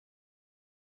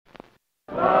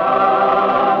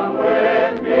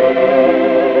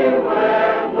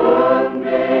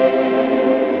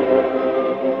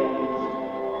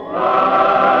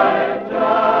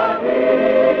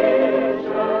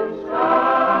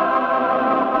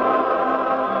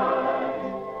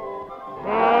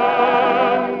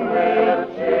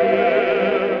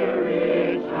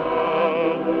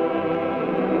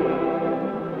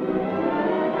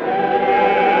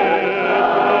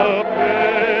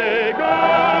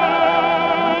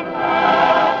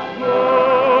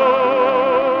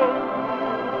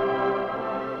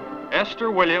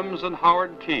Mr. Williams and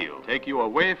Howard Keel take you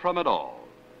away from it all,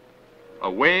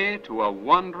 away to a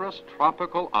wondrous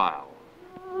tropical isle.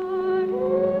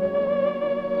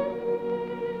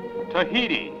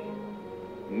 Tahiti,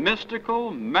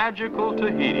 mystical, magical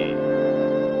Tahiti,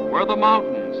 where the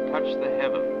mountains touch the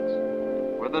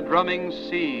heavens, where the drumming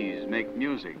seas make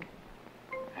music,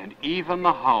 and even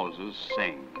the houses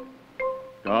sing.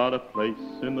 Got a place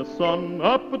in the sun,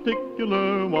 a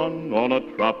particular one, on a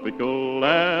tropical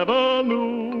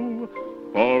avenue,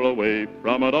 far away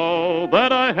from it all,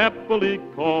 that I happily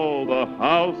call the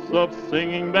House of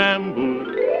Singing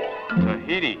Bamboo.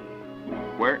 Tahiti,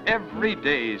 where every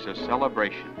day's a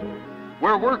celebration,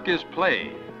 where work is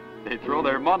play, they throw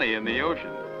their money in the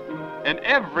ocean, and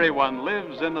everyone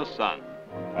lives in the sun.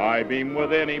 I beam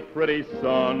with any pretty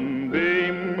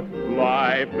sunbeam,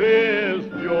 life is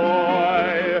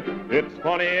joy. It's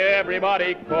funny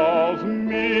everybody calls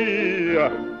me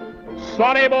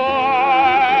Sonny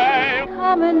Boy.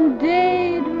 Come and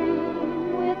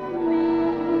daydream with me,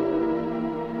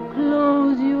 close